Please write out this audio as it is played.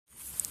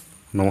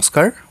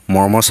নমস্কাৰ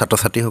মৰমৰ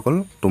ছাত্ৰ-ছাত্ৰীসকল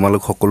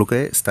তোমালোক সকলোকে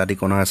ষ্টাডি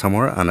কৰ্ণাৰ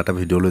আসামৰ আন এটা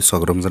ভিডিঅ'লৈ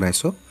স্বাগতম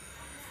জনাইছোঁ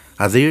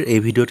আজিৰ এই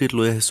ভিডিঅ'টিত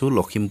লৈ আহিছোঁ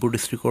লখিমপুৰ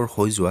ডিষ্ট্ৰিক্টৰ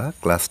হৈ যোৱা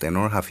class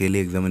 10ৰ half yearly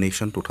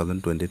examination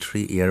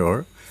 2023 ইয়াৰৰ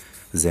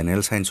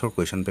general সায়েন্সৰ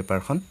question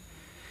পেপাৰখন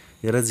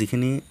ইয়াৰে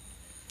যিখিনি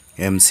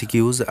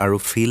MCQs আৰু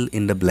ফিল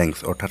ইন দ্য ব্লেংকছ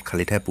অৰ্থাৎ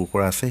খালি ঠাই পূৰ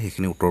কৰা আছে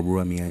সেইখিনি উত্তৰবোৰ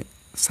আমি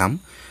চাম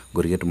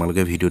গতিকে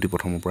তোমালোকে ভিডিঅ'টি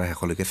প্ৰথমৰ পৰা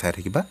শেষলৈকে চাই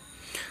থাকিবা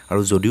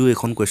আৰু যদিও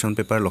এখন কোৱেশ্চন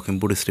পেপাৰ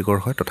লখিমপুৰ ডিষ্ট্ৰিক্টৰ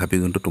হয় তথাপি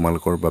কিন্তু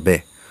তোমালোকৰ বাবে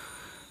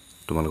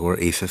তোমালোকৰ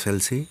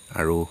HSLC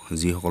আৰু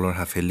যিসকলৰ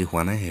হাফ ইয়াৰলি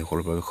হোৱা নাই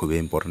সেইসকলৰ বাবে খুবেই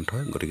ইম্পৰ্টেণ্ট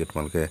হয় গতিকে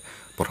তোমালোকে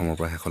প্ৰথমৰ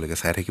পৰা শেষলৈকে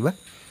চাই থাকিবা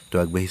তো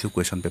আগবাঢ়িছোঁ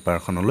কোৱেশ্চন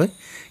পেপাৰখনলৈ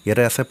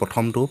ইয়াতে আছে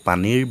প্ৰথমটো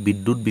পানীৰ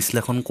বিদ্যুৎ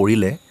বিশ্লেষণ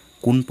কৰিলে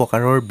কোন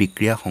প্ৰকাৰৰ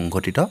বিক্ৰিয়া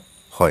সংঘটিত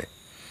হয়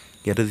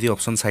ইয়াতে যি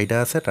অপচন 4টা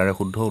আছে তাৰে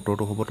শুদ্ধ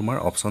উত্তৰটো হ'ব তোমাৰ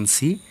অপচন C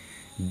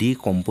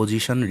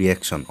ডিকম্পোজিশন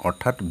ৰিএকচন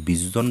অৰ্থাৎ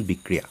বিয়োজন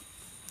বিক্ৰিয়া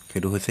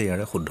সেইটো হৈছে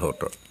ইয়াৰে শুদ্ধ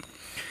উত্তৰ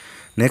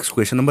নেক্সট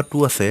কোৱেশ্চন নম্বৰ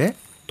 2 আছে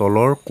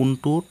তলৰ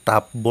কোনটো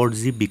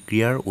তাপবৰ্জি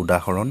বিক্ৰিয়াৰ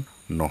উদাহৰণ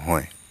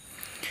নহয়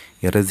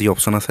ইয়াতে যি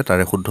অপচন আছে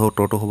তাৰে শুদ্ধ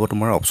উত্তৰটো হ'ব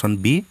তোমাৰ option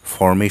B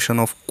formation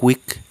of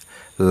quick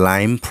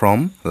Lime from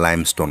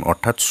লাইমষ্টোন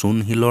অৰ্থাৎ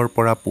চুনশিলৰ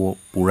পৰা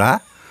পুৰা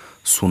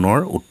চুনৰ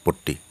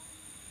উৎপত্তি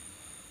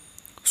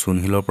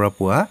চুনশিলৰ পৰা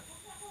পোৱা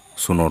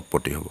চুনৰ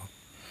উৎপত্তি হ'ব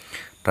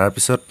তাৰ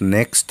পিছত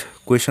নেক্সট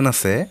কোৱেশ্চন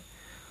আছে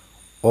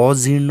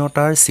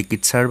অজীৰ্ণতাৰ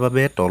চিকিৎসাৰ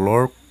বাবে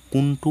তলৰ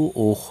কোনটো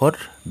ঔষধ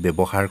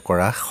ব্যৱহাৰ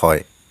কৰা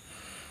হয়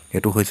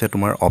এটো হৈছে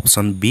তোমাৰ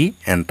option B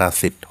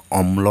antacid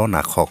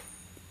অম্লনাশক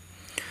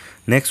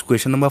next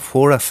question number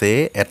 4 আছে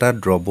এটা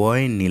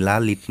দ্ৰৱই নীলা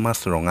লিটমাছ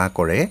ৰঙা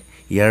কৰে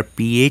ইয়াৰ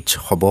pH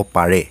হ'ব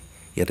পাৰে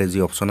ইয়াতে যি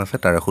অপচন আছে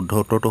তাৰ শুদ্ধ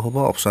উত্তৰটো হ'ব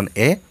অপচন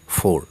এ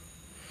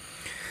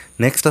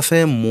 4 নেক্সট আছে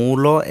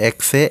মৌল X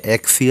এ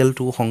HCl2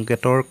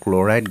 সংকেতৰ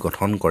ক্লোৰাইড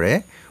গঠন কৰে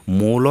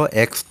মৌল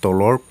X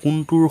তলৰ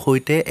কোনটোৰ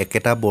হৈতে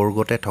একেটা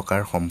বৰ্গতে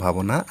থকাৰ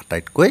সম্ভাৱনা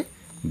আটাইতকৈ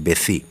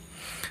বেছি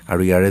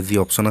আৰু ইয়াৰে যি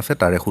অপচন আছে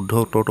তাৰে শুদ্ধ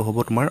উত্তৰটো হ'ব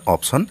তোমাৰ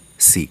অপচন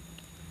সি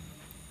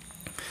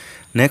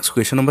নেক্সট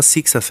কোৱেশ্চন নম্বৰ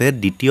 6 আছে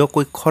দ্বিতীয়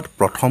কক্ষত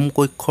প্ৰথম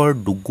কক্ষৰ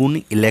দুগুণ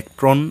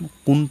ইলেক্ট্ৰন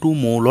কোনটো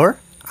মৌলৰ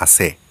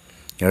আছে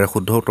ইয়াৰে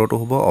শুদ্ধ উত্তৰটো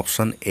হ'ব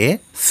option A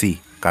C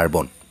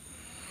carbon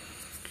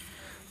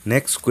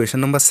next question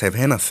number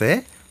 7 আছে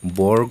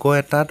বৰ্গ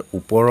এটাত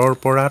ওপৰৰ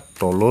পৰা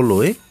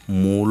তললৈ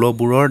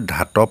মৌলবোৰৰ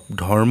ধাতব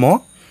ধৰ্ম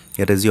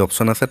ইয়াতে যি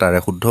অপচন আছে তাৰে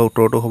শুদ্ধ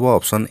উত্তৰটো হ'ব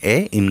অপচন এ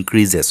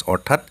ইনক্ৰিজেছ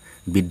অৰ্থাৎ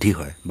বৃদ্ধি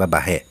হয় বা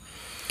বাঢ়ে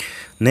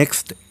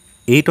নেক্সট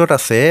 8ত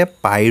আছে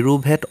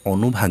পাইৰুভেট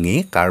অনুভাঙি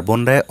কাৰ্বন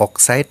ডাই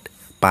অক্সাইড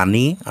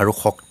পানী আৰু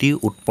শক্তি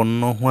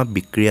উৎপন্ন হোৱা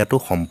বিক্ৰিয়াটো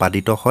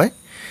সম্পাদিত হয়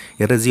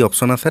ইয়াতে যি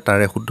অপচন আছে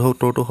তাৰে শুদ্ধ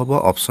উত্তৰটো হ'ব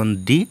option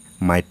D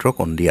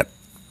মাইট্ৰকন্ড্ৰিয়াত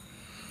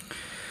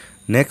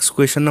next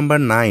question number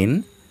 9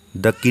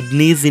 The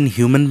kidneys in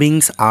human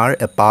beings are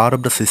a part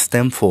of the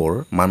system 4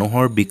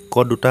 মানুহৰ বৃক্ক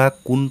দুটা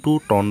কোনটো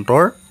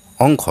তন্ত্ৰৰ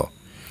অংশ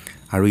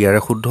আৰু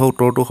ইয়াৰে শুদ্ধ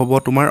উত্তৰটো হ'ব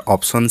তোমাৰ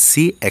অপচন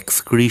সি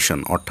এক্সক্ৰিশন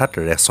অৰ্থাৎ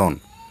ৰেচন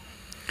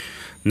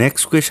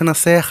নেক্সট কোৱেশ্চন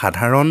আছে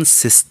সাধাৰণ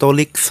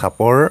সিস্টলিক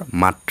চাপৰ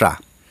মাত্ৰা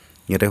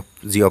ইয়াতে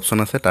যি অপচন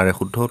আছে তাৰে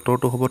শুদ্ধ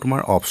উত্তৰটো হ'ব তোমাৰ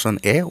option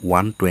A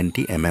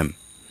 120 mm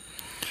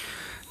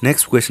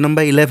next question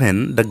number 11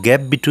 the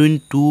gap between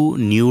two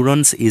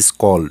neurons is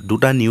called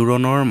দুটা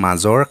নিউৰনৰ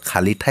মাজৰ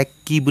খালি ঠাইক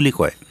কি বুলি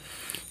কয়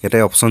ইয়াতে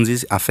অপচন যি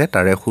আছে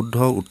তাৰে শুদ্ধ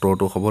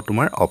উত্তৰটো হ'ব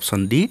তোমাৰ option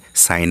D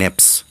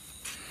সাইনেপছ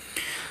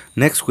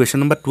next question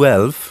number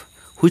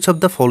 12 which of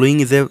the following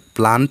is a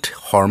plant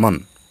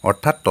hormone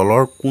অৰ্থাৎ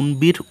তলৰ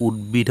কোনবিধ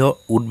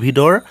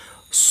উদ্ভিদৰ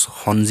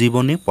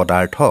সঞ্জীৱনী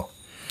পদাৰ্থ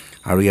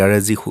আৰু ইয়াৰে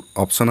যি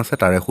অপচন আছে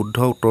তাৰে শুদ্ধ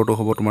উত্তৰটো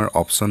হ'ব তোমাৰ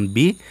option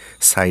B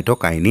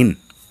cytokinin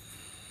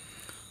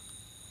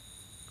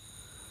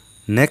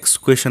next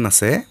question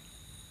আছে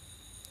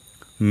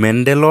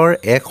মেণ্ডেলৰ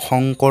এক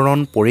সংকৰণ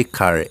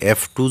পৰীক্ষাৰ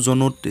F2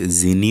 জনুত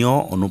জিনীয়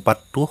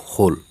অনুপাতটো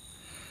হ'ল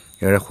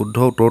ইয়াৰে শুদ্ধ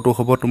উত্তৰটো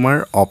হ'ব তোমাৰ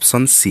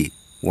option C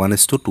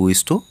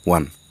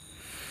 1:2:1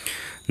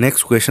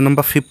 next question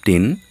number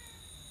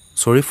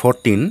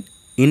 14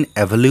 in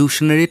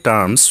evolutionary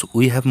terms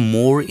we have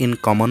more in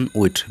common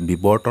with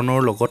বিবৰ্তনৰ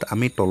লগত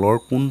আমি তলৰ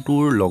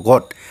কোনটোৰ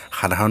লগত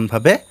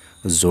সাধাৰণভাৱে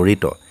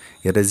জড়িত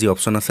ইয়াতে যি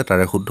অপচন আছে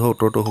তাৰে শুদ্ধ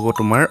উত্তৰটো হ'ব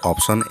তোমাৰ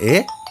option A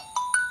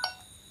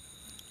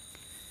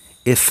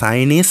A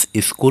Chinese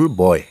school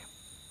boy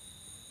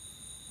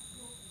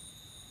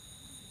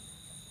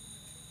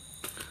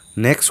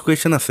Next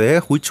question আছে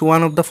which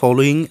one of the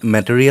following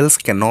materials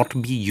cannot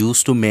be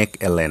used to make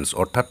a lens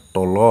অৰ্থাৎ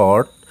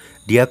তলত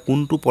দিয়া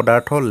কোনটো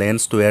পদাৰ্থ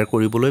লেন্স তৈয়াৰ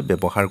কৰিবলৈ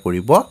ব্যৱহাৰ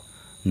কৰিব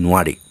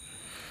নোৱাৰি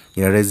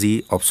ইয়াৰে যি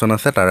অপচন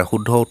আছে তাৰে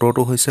শুদ্ধ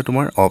উত্তৰটো হৈছে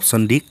তোমাৰ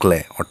অপচন ডি ক্লে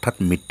অৰ্থাৎ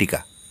মৃত্তিকা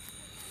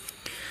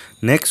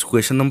নেক্সট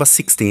কোৱেশ্চন নম্বৰ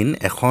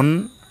 16 এখন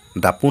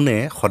দাপোনে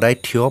সদায়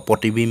থিয়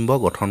প্ৰতিবিম্ব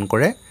গঠন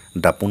কৰে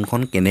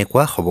দাপোনখন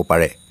কেনেকুৱা হ'ব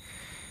পাৰে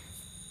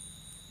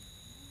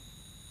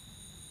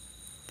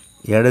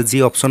ইয়াৰে যি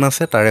অপচন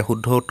আছে তাৰে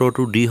শুদ্ধ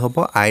উত্তৰটো ডি হ'ব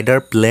আইদাৰ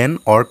প্লেন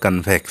অৰ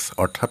কনভেক্স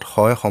অৰ্থাৎ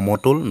হয়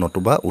সমতল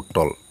নতুবা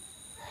উত্তল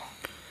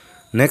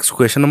নেক্সট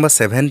কোৱেশ্চন নম্বৰ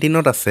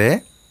 17ত আছে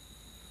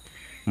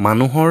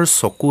মানুহৰ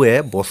চকুৱে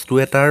বস্তু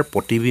এটাৰ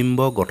প্ৰতিবিম্ব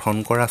গঠন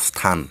কৰা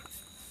স্থান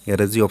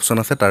ইয়াতে যি অপশ্যন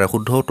আছে তাৰে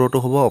শুদ্ধ উত্তৰটো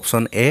হ'ব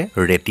অপশ্যন এ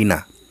ৰেটিনা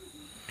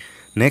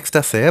নেক্সট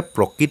আছে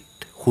প্ৰকৃত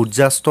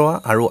সূৰ্যাস্ত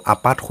আৰু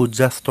আপাত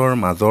সূৰ্যাস্তৰ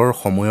মাজৰ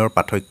সময়ৰ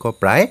পাৰ্থক্য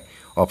প্ৰায়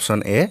অপশ্যন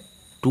এ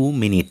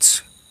 2 মিনিটছ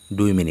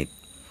 2 মিনিট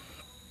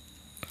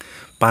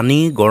পানী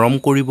গৰম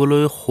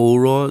কৰিবলৈ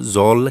সৌৰ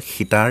জল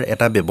হিটাৰ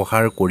এটা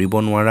ব্যৱহাৰ কৰিব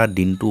নোৱাৰা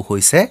দিনটো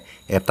হৈছে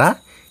এটা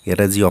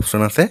ইয়াতে যি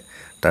অপশ্যন আছে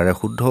তাৰে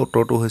শুদ্ধ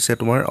উত্তৰটো হৈছে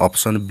তোমাৰ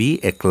option B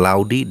A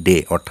cloudy day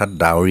অৰ্থাৎ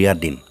ডাৱৰীয়া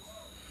দিন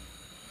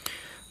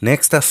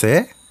নেক্সট আছে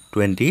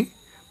 20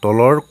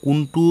 তলৰ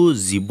কোনটো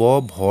জীৱ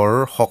ভৰ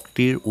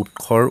শক্তিৰ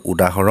উৎসৰ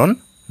উদাহৰণ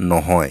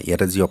নহয়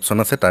ইয়াতে যি অপশ্যন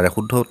আছে তাৰে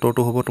শুদ্ধ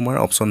উত্তৰটো হ'ব তোমাৰ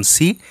অপশ্যন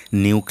সি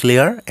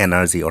নিউক্লিয়াৰ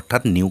এনাৰ্জি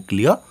অৰ্থাৎ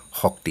নিউক্লিয়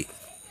শক্তি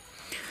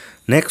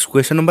next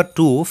question number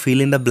 2 fill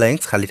in the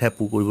blanks খালি ঠাই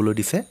পূৰ কৰিবলৈ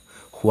দিছে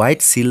white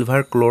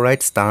silver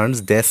chloride ষ্টাৰ্নছ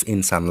dash in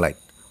sunlight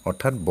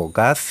অৰ্থাৎ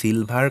বগা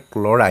চিলভাৰ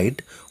ক্লৰাইড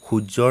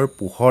সূৰ্যৰ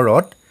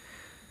পোহৰত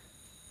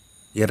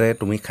ইয়াতে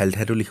তুমি খালি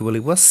ঠাইটো লিখিব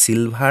লাগিব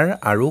চিলভাৰ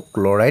আৰু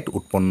ক্লৰাইড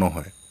উৎপন্ন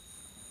হয়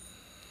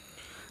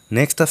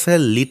নেক্সট আছে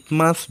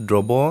লিটমাছ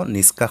দ্ৰৱ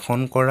নিষ্কাশন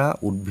কৰা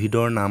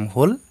উদ্ভিদৰ নাম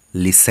হ'ল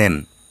লিচেন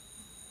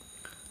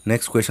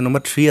নেক্সট কুৱেশ্যন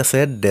নম্বৰ 3 আছে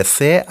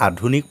ডেছে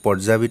আধুনিক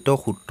পৰ্যাবৃত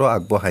সূত্ৰ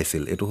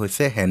আগবঢ়াইছিল এটো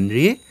হৈছে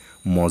Henry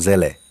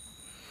মজেলে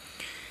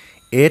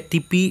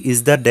ATP is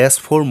the dash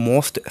for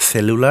most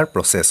cellular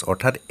process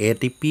অৰ্থাৎ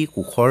ATP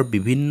কোষৰ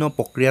বিভিন্ন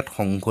প্ৰক্ৰিয়াত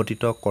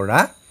সংঘটিত কৰা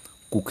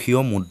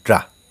কোষীয় মুদ্ৰা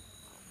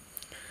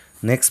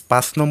নেক্সট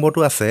 5 নম্বৰটো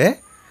আছে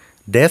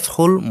ডেছ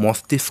হ'ল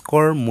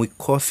মস্তিষ্কৰ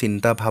মুখ্য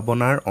চিন্তা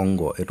ভাৱনাৰ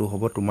অংগ এটো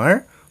হ'ব তোমাৰ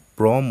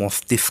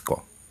প্ৰমস্তিষ্ক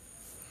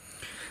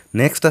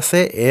নেক্সট আছে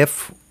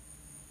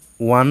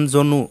F1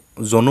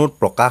 জনুত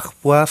প্ৰকাশ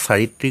পোৱা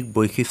চাৰিত্ৰিক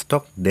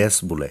বৈশিষ্ট্যক ডেছ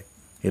বোলে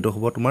এটো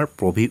হ'ব তোমাৰ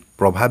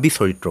প্ৰভাৱী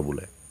চৰিত্ৰ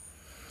বোলে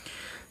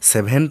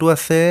 7 টো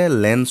আছে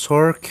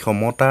লেন্সৰ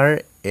ক্ষমতাৰ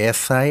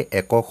SI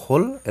একক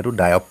হ'ল এটো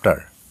ডায়োপ্টাৰ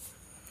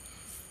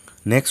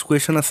নেক্সট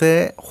কুৱেশ্যন আছে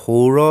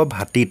সৌৰ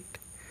ভাটিত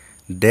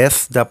ডেছ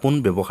দাপোন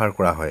ব্যৱহাৰ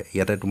কৰা হয়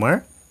ইয়াতে তোমাৰ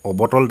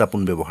অবতল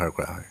দাপোন ব্যৱহাৰ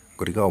কৰা হয়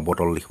গতিকে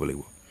অবতল লিখিব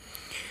লাগিব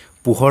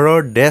পোহৰৰ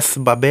ডেছ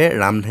বাবে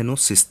ৰামধেনু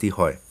সৃষ্টি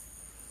হয়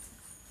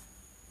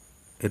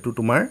এটো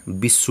তোমাৰ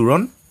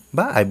বিচ্ছুৰণ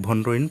বা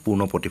আভ্যন্তৰীণ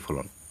পূৰ্ণ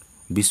প্ৰতিফলন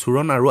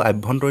বিচ্ছুৰণ আৰু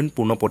আভ্যন্তৰীণ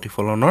পূৰ্ণ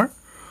প্ৰতিফলনৰ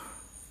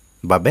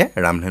বাবে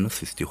ৰামধেনু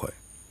সৃষ্টি হয়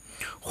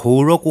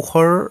সৌৰ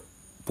কোষৰ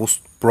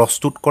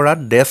প্ৰস্তুত কৰা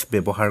ডেছ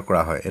ব্যৱহাৰ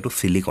কৰা হয় এটো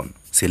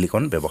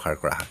সিলিকন ব্যৱহাৰ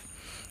কৰা হয়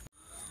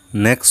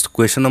নেক্সট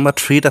কুৱেশ্যন নম্বৰ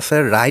 3 আছে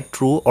ৰাইট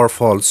ট্ৰু অৰ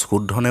ফলছ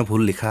শুদ্ধ নে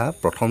ভুল লিখা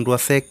প্ৰথমটো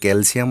আছে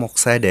কেলছিয়াম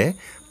অক্সাইডে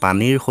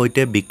পানীৰ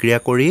সৈতে বিক্ৰিয়া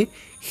কৰি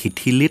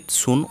হিথিলিত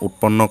চূণ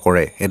উৎপন্ন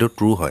কৰে এটো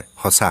ট্ৰু হয়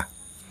সঁচা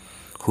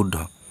শুদ্ধ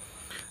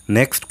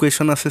নেক্সট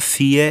কুৱেশ্যন আছে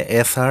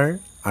CASR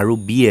আৰু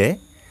BA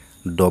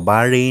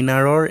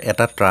ডবাৰেইনাৰৰ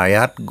এটা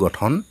ট্ৰায়াড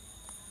গঠন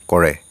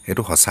কৰে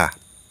এটো সঁচা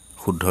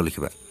শুদ্ধ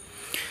লিখিবা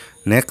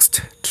নেক্সট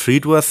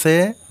 3 টো আছে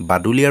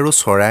বাদুলি আৰু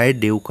চৰাইৰ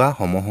দেউকা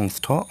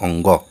সমসংস্থ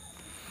অংগ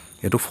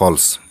এটো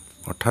ফলছ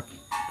অৰ্থাৎ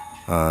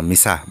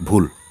মিছা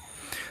ভুল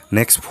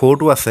নেক্সট 4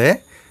 টো আছে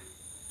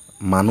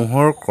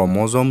মানুহৰ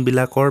ক্ৰমজম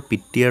বিলাকৰ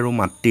পিতৃ আৰু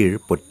মাতৃৰ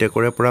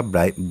প্ৰত্যেকৰে পৰা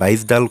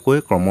 22 ডালকৈ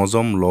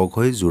ক্ৰমজম লগ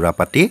হৈ জোৰা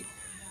পাতি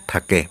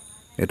থাকে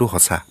এটো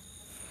সঁচা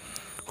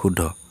শুদ্ধ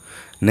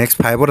নেক্সট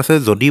 5 ত আছে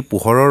যদি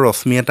পোহৰৰ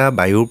ৰশ্মি এটা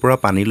বায়ুৰ পৰা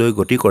পানীলৈ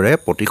গতি কৰে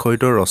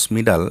প্ৰতিসৰিত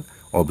ৰশ্মিডাল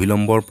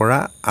অভিলম্বৰ পৰা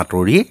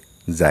আঁতৰি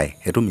যায়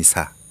এটো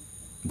মিছা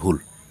ভুল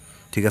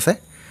ঠিক আছে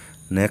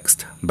নেক্সট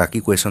বাকি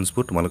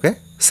কুৱেশ্যনছবোৰ তোমালোকে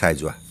চাই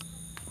যোৱা